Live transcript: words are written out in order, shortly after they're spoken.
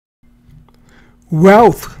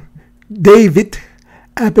Wealth, David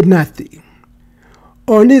Abernathy.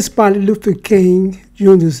 On this Martin Luther King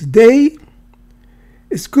Jr.'s Day,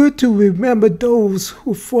 it's good to remember those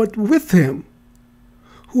who fought with him,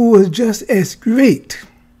 who were just as great.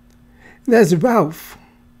 That's Ralph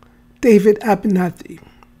David Abernathy.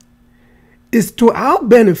 It's to our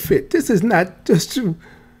benefit. This is not just to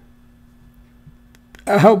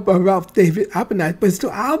help Ralph David Abernathy, but it's to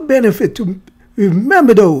our benefit to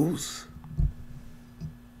remember those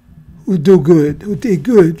who did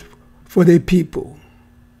good for their people.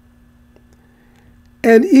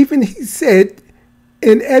 And even he said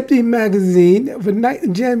in Ebony magazine of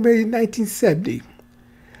January 1970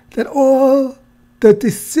 that all the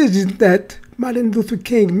decisions that Martin Luther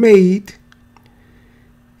King made,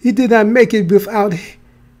 he did not make it without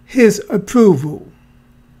his approval.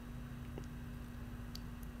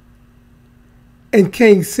 And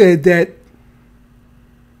King said that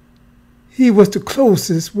he was the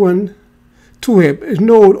closest one to him,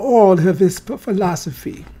 knowed all of his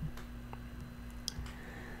philosophy.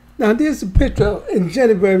 Now there's a picture in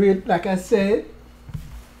January, like I said,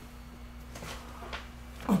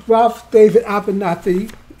 of Ralph David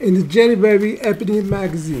Abernathy in the January Ebony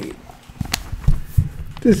magazine.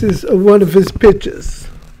 This is one of his pictures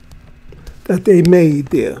that they made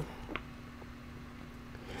there.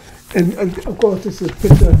 And of course, this is a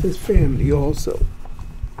picture of his family also.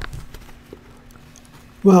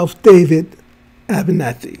 Ralph David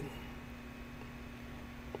Abernathy.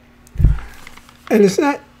 And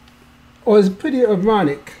it's pretty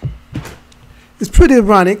ironic. It's pretty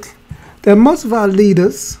ironic that most of our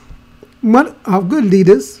leaders, our good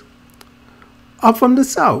leaders, are from the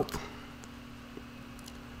South.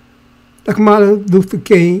 Like Martin Luther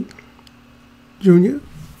King Jr.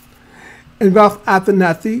 and Ralph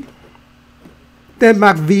Abernathy, then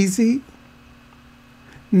Mark Vesey,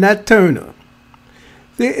 Nat Turner.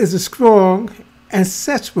 There is a strong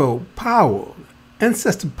ancestral power in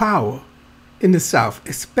the South,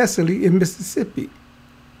 especially in Mississippi.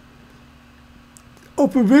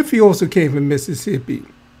 Oprah Winfrey also came from Mississippi.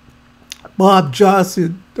 Bob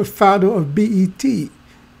Johnson, the founder of BET,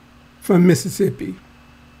 from Mississippi.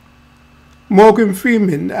 Morgan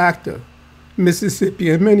Freeman, the actor,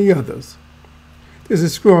 Mississippi, and many others. There's a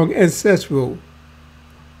strong ancestral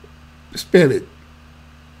spirit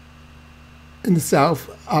in the South,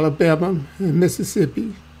 Alabama, and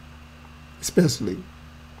Mississippi, especially,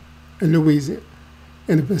 and Louisiana,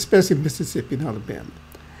 and especially Mississippi and Alabama.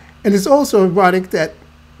 And it's also ironic that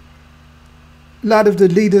a lot of the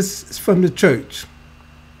leaders from the church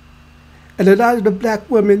and a lot of the black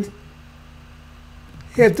women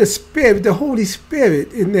have the Spirit, the Holy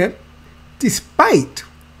Spirit in them, despite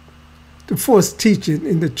the false teaching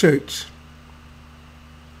in the church.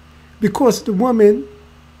 Because the woman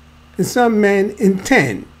and some men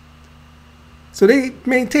intend. So they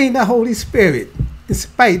maintain the Holy Spirit in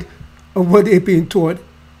spite of what they're being taught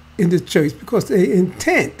in the church, because they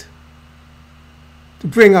intend to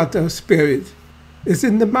bring out the Spirit. It's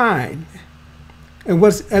in the mind. And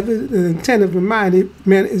whatever the intent of the mind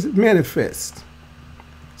is manifest.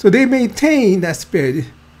 So they maintain that spirit,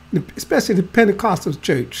 especially the Pentecostal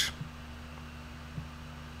church.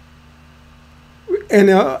 And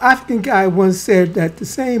an African guy once said that the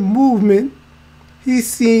same movement he's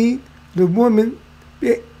seen the woman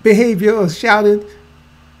behavior of shouting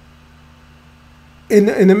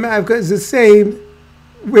in America is the same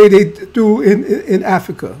way they do in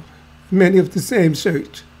Africa, many of the same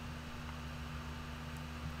church.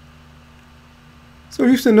 So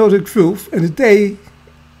you should know the truth. And today,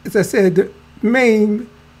 as I said, the main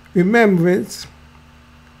remembrance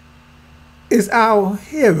is our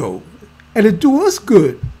hero. And it do us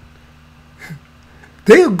good.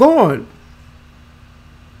 They are gone.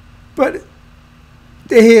 But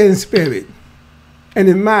they're here in spirit and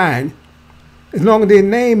in mind. As long as their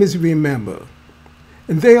name is remembered.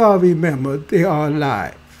 And they are remembered, they are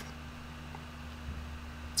alive.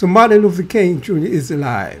 So Martin Luther King Jr. is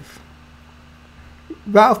alive.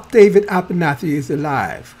 Ralph David Abernathy is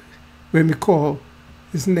alive when we call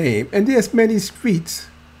his name. And there's many streets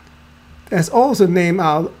that's also named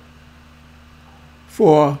out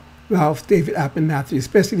for Ralph David Abernathy,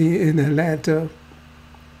 especially in Atlanta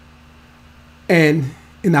and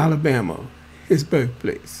in Alabama, his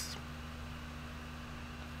birthplace.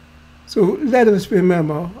 So let us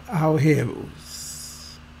remember our heroes.